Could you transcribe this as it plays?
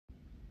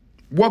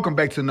Welcome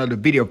back to another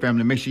video,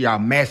 family. Make sure y'all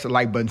mash the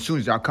like button as soon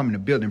as y'all come in the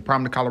building.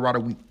 Prime to Colorado,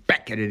 we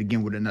back at it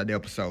again with another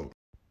episode.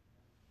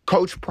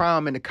 Coach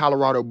Prime and the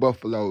Colorado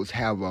Buffaloes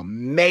have a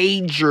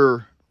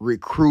major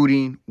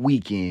recruiting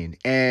weekend,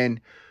 and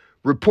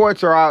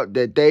reports are out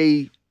that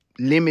they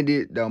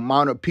limited the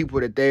amount of people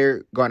that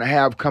they're going to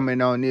have coming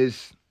on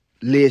this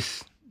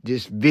list,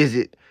 this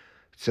visit,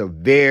 to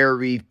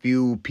very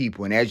few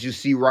people. And as you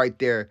see right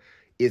there,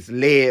 it's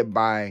led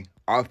by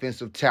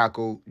offensive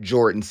tackle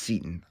Jordan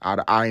Seaton out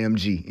of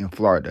IMG in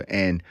Florida.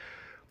 And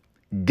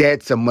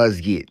that's a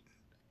must get.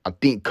 I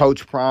think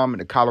Coach Prime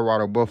and the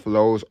Colorado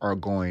Buffaloes are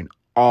going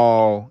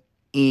all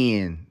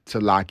in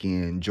to lock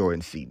in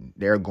Jordan Seaton.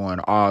 They're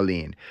going all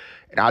in.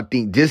 And I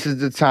think this is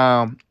the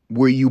time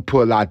where you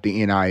pull out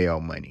the NIL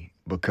money.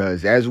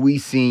 Because as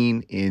we've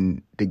seen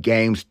in the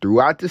games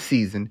throughout the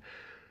season,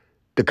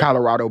 the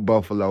Colorado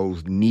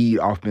Buffaloes need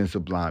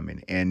offensive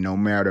linemen. And no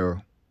matter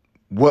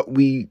what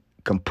we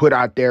can put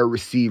out there,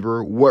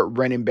 receiver, what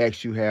running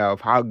backs you have,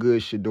 how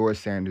good Shedeur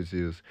Sanders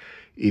is,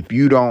 if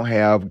you don't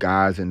have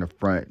guys in the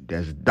front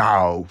that's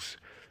dogs,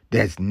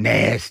 that's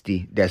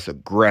nasty, that's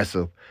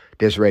aggressive,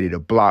 that's ready to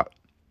block,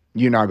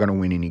 you're not going to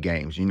win any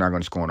games. You're not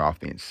going to score an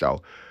offense.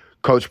 So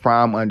Coach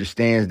Prime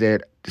understands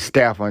that. The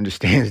staff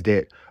understands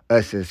that.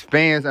 Us as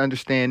fans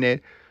understand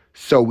that.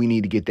 So we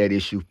need to get that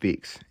issue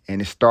fixed.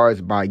 And it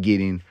starts by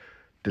getting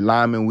the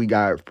linemen we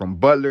got from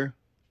Butler,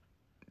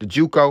 the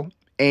JUCO,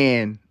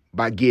 and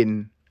by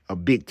getting a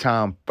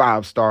big-time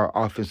 5-star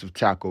offensive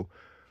tackle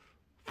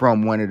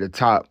from one of the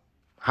top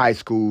high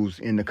schools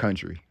in the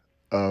country.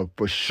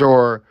 For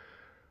sure,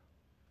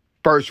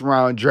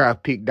 first-round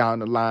draft pick down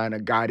the line, a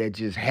guy that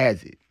just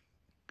has it.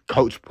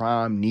 Coach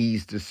Prime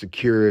needs to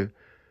secure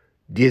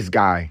this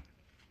guy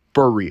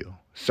for real.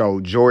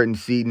 So Jordan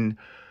Seaton,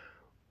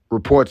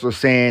 reports are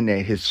saying that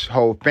his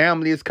whole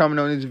family is coming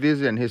on this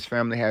visit, and his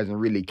family hasn't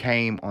really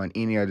came on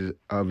any of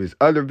his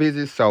other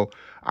visits. So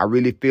I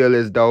really feel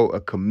as though a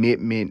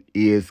commitment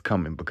is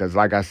coming because,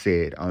 like I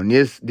said, on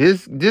this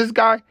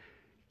guy,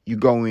 you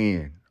go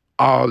in,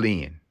 all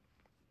in.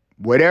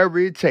 Whatever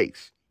it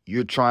takes,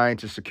 you're trying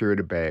to secure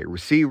the bag.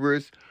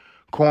 Receivers,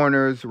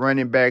 corners,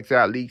 running backs,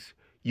 athletes,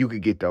 you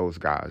could get those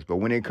guys. But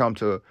when it comes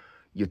to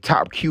your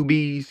top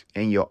QBs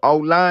and your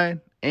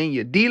O-line and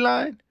your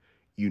D-line,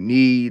 you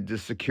need to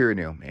secure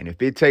them. And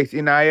if it takes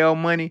NIL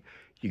money,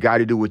 you got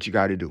to do what you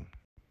got to do.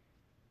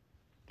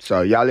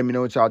 So y'all let me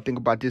know what y'all think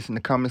about this in the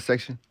comment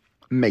section.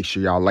 Make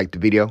sure y'all like the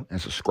video and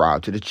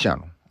subscribe to the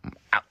channel.